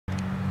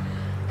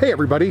Hey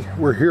everybody,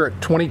 we're here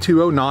at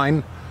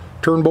 2209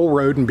 Turnbull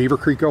Road in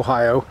Beavercreek,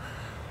 Ohio,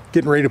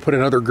 getting ready to put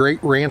another great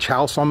ranch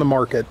house on the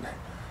market.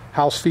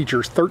 House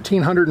features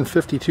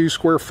 1,352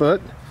 square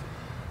foot,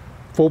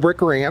 full brick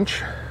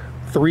ranch,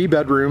 3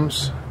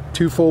 bedrooms,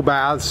 2 full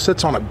baths,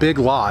 sits on a big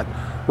lot.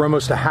 We're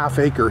almost a half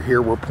acre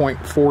here, we're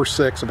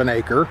 0.46 of an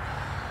acre.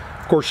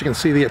 Of course you can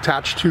see the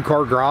attached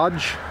 2-car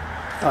garage,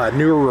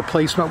 newer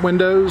replacement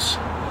windows,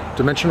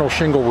 dimensional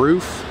shingle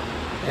roof,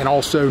 and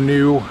also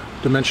new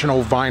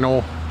dimensional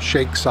vinyl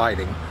shake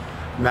siding.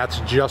 And that's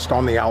just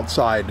on the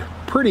outside.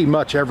 Pretty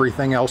much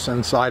everything else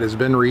inside has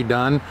been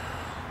redone.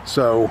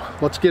 So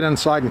let's get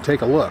inside and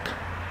take a look.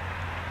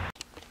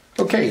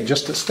 Okay,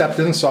 just stepped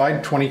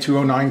inside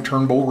 2209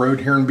 Turnbull Road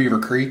here in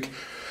Beavercreek.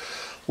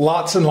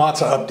 Lots and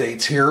lots of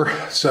updates here.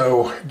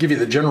 So give you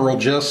the general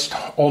gist: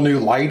 all new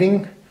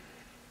lighting,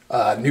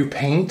 new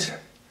paint,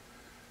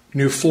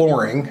 new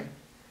flooring,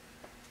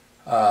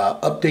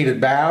 updated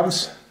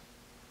baths.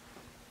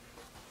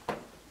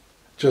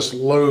 Just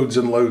loads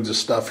and loads of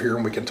stuff here,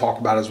 and we can talk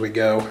about as we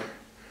go.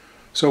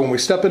 So when we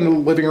step into the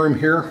living room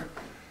here,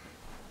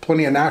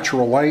 plenty of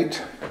natural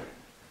light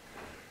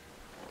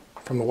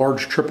from the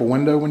large triple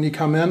window when you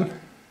come in.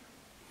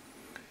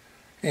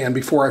 And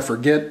before I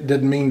forget,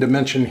 didn't mean to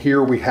mention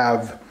here we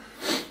have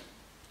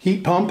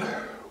heat pump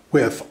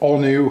with all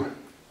new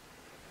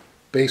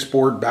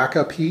baseboard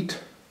backup heat.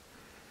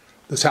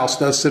 This house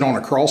does sit on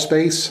a crawl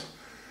space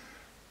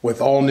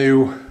with all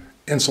new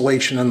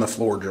insulation in the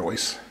floor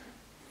joists.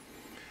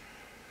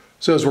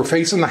 So as we're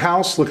facing the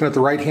house, looking at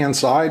the right-hand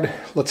side,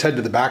 let's head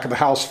to the back of the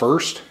house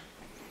first.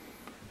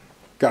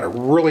 Got a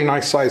really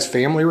nice sized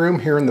family room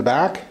here in the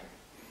back.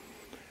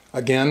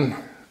 Again,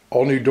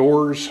 all new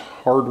doors,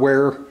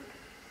 hardware,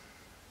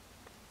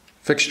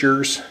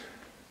 fixtures,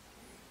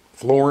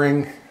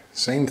 flooring,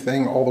 same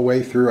thing all the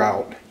way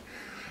throughout.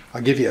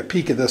 I'll give you a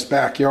peek of this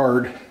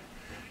backyard.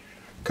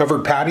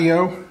 Covered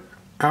patio,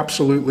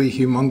 absolutely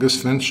humongous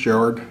fenced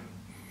yard.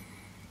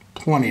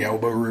 Plenty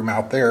elbow room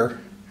out there.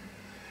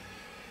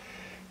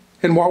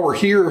 And while we're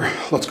here,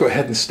 let's go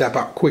ahead and step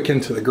out quick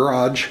into the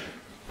garage,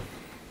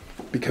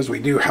 because we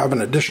do have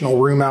an additional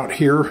room out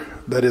here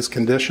that is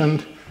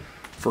conditioned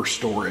for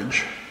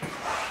storage.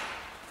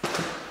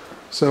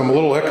 So I'm a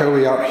little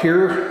echoey out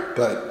here,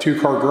 but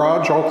 2-car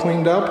garage all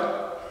cleaned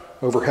up,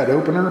 overhead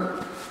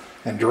opener,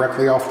 and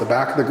directly off the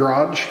back of the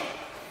garage,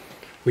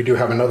 we do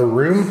have another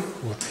room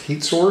with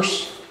heat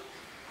source,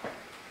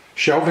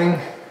 shelving,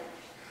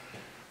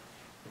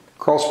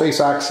 crawl space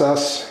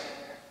access,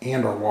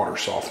 and our water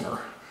softener.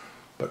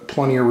 But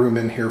plenty of room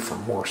in here for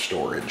more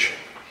storage.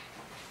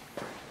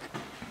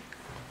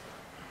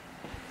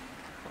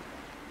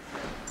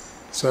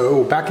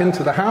 So back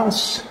into the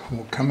house,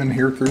 we'll come in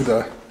here through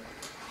the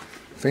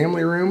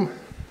family room,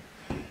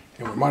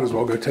 and we might as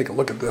well go take a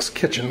look at this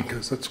kitchen,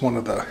 because it's one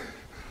of the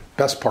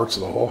best parts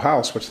of the whole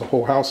house, which the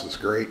whole house is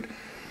great.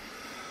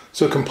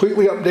 So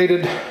completely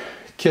updated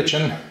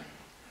kitchen,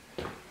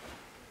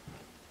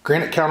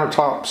 granite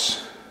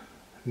countertops,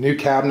 new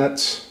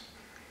cabinets,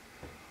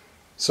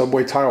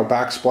 subway tile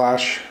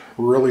backsplash,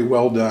 really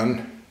well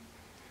done.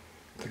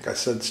 I think I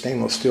said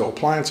stainless steel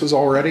appliances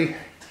already.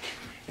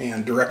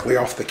 And directly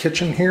off the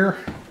kitchen here,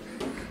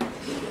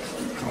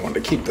 I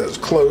wanted to keep those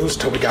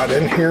closed till we got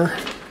in here,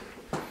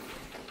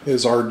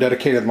 is our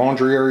dedicated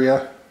laundry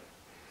area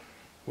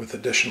with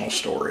additional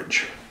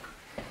storage.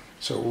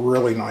 So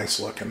really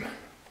nice looking.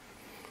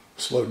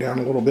 Slow down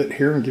a little bit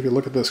here and give you a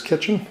look at this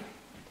kitchen.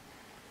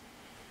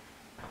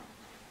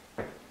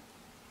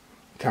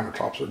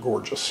 Countertops are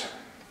gorgeous.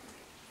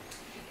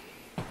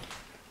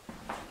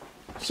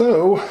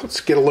 So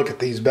let's get a look at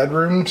these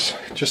bedrooms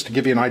just to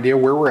give you an idea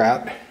where we're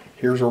at.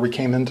 Here's where we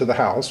came into the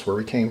house, where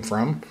we came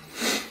from.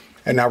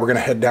 And now we're going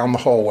to head down the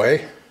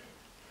hallway.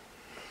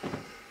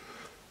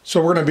 So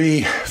we're going to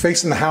be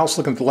facing the house,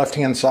 looking at the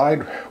left-hand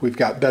side. We've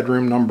got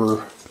bedroom number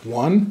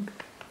 1.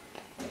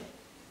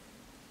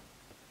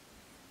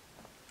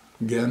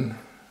 Again,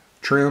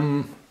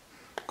 trim,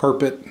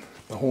 carpet,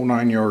 the whole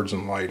 9 yards,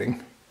 and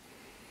lighting.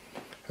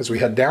 As we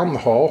head down the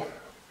hall,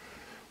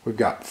 we've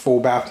got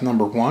full bath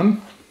number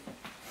 1.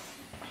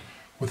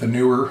 With a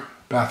newer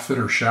bath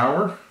fitter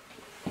shower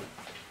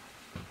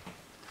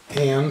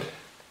and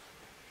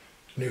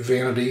new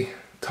vanity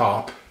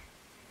top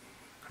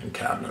and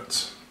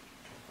cabinets.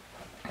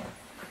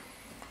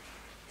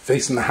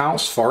 Facing the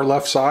house, far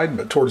left side,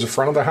 but towards the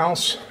front of the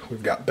house,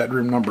 we've got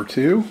bedroom number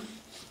 2.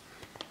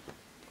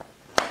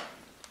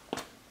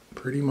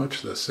 Pretty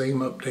much the same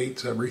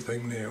updates,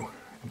 everything new,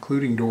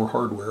 including door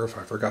hardware, if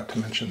I forgot to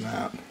mention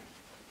that.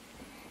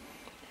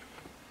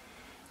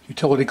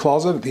 Utility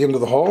closet at the end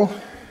of the hall.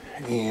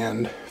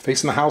 And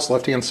facing the house,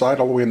 left-hand side,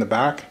 all the way in the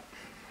back,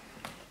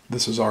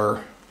 this is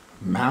our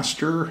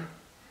master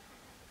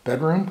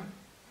bedroom.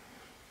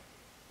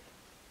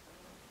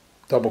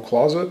 Double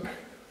closet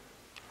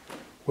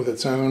with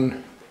its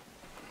own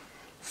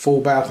full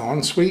bath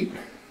ensuite.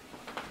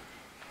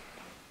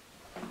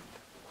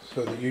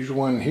 So the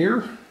usual in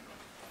here.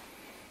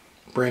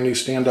 Brand new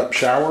stand-up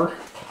shower.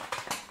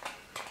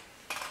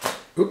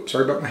 Oops,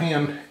 sorry about my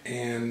hand.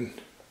 And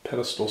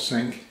pedestal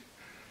sink,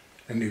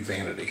 and new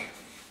vanity.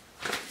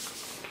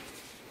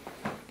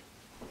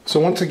 So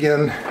once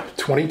again,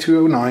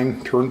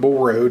 2209 Turnbull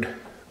Road,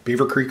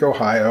 Beavercreek,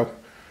 Ohio.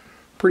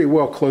 Pretty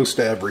well close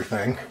to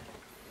everything.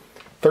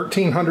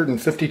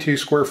 1,352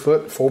 square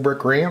foot full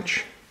brick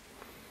ranch.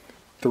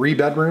 3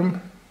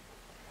 bedroom,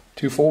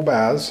 2 full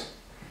baths.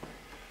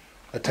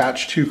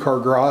 Attached 2-car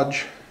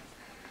garage.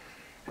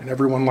 And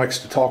everyone likes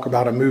to talk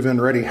about a move-in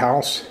ready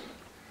house,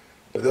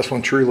 but this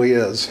one truly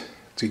is.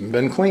 It's even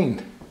been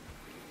cleaned.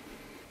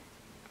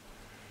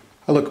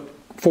 I look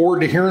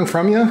forward to hearing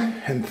from you,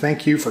 and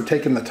thank you for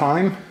taking the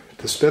time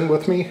to spend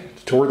with me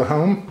to tour the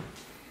home.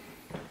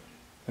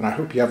 And I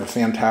hope you have a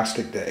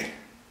fantastic day.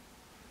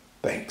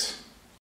 Thanks.